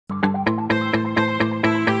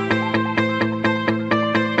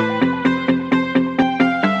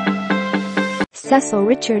Cecile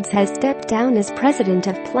Richards has stepped down as president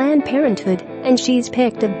of Planned Parenthood, and she's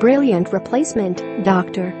picked a brilliant replacement,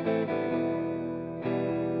 Dr.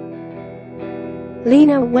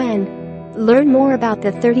 Leana Wen. Learn more about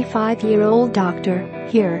the 35-year-old doctor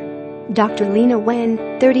here. Dr. Leana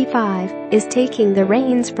Wen, 35, is taking the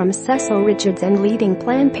reins from Cecile Richards and leading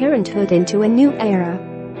Planned Parenthood into a new era.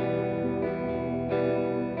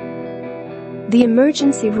 The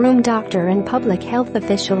emergency room doctor and public health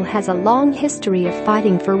official has a long history of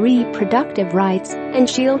fighting for reproductive rights, and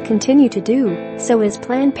she'll continue to do so as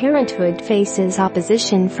Planned Parenthood faces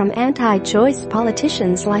opposition from anti-choice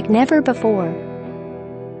politicians like never before.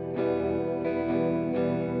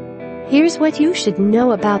 Here's what you should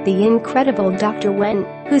know about the incredible Dr. Wen,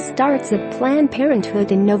 who starts at Planned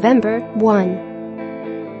Parenthood in November. 1.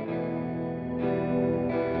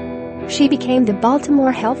 She became the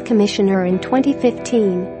Baltimore Health Commissioner in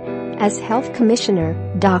 2015. As Health Commissioner,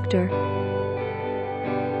 Dr.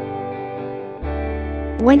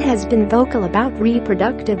 Wen has been vocal about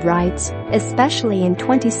reproductive rights, especially in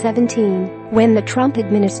 2017, when the Trump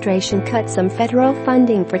administration cut some federal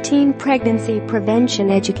funding for teen pregnancy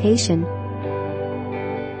prevention education.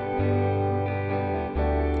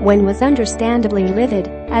 Wen was understandably livid,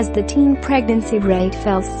 as the teen pregnancy rate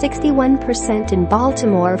fell 61% in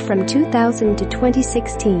Baltimore from 2000 to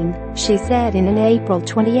 2016, she said in an April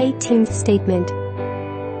 2018 statement.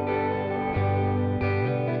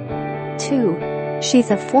 2. She's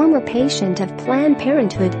a former patient of Planned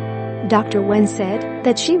Parenthood. Dr. Wen said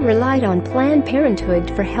that she relied on Planned Parenthood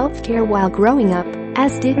for health care while growing up,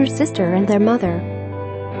 as did her sister and their mother.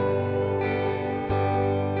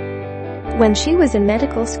 When she was in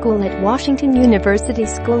medical school at Washington University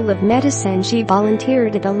School of Medicine, she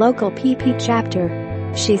volunteered at a local PP chapter.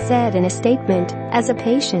 She said in a statement, "As a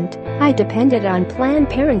patient, I depended on Planned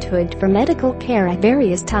Parenthood for medical care at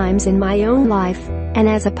various times in my own life, and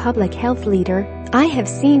as a public health leader, I have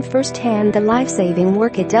seen firsthand the life-saving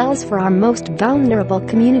work it does for our most vulnerable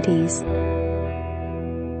communities.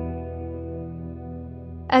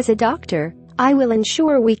 As a doctor, I will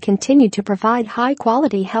ensure we continue to provide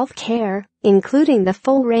high-quality health care, including the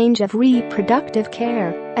full range of reproductive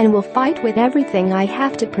care, and will fight with everything I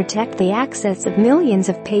have to protect the access of millions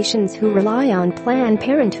of patients who rely on Planned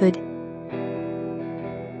Parenthood."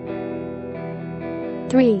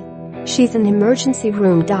 3. She's an emergency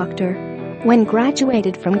room doctor. Wen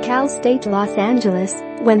graduated from Cal State Los Angeles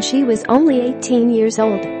when she was only 18 years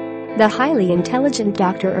old. The highly intelligent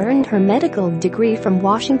doctor earned her medical degree from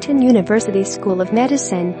Washington University School of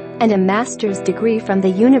Medicine and a master's degree from the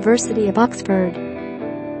University of Oxford.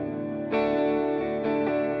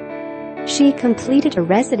 She completed a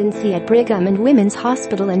residency at Brigham and Women's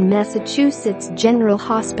Hospital and Massachusetts General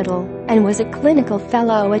Hospital and was a clinical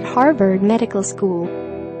fellow at Harvard Medical School.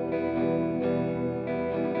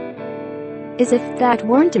 As if that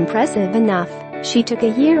weren't impressive enough, she took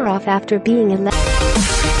a year off after being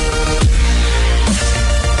elected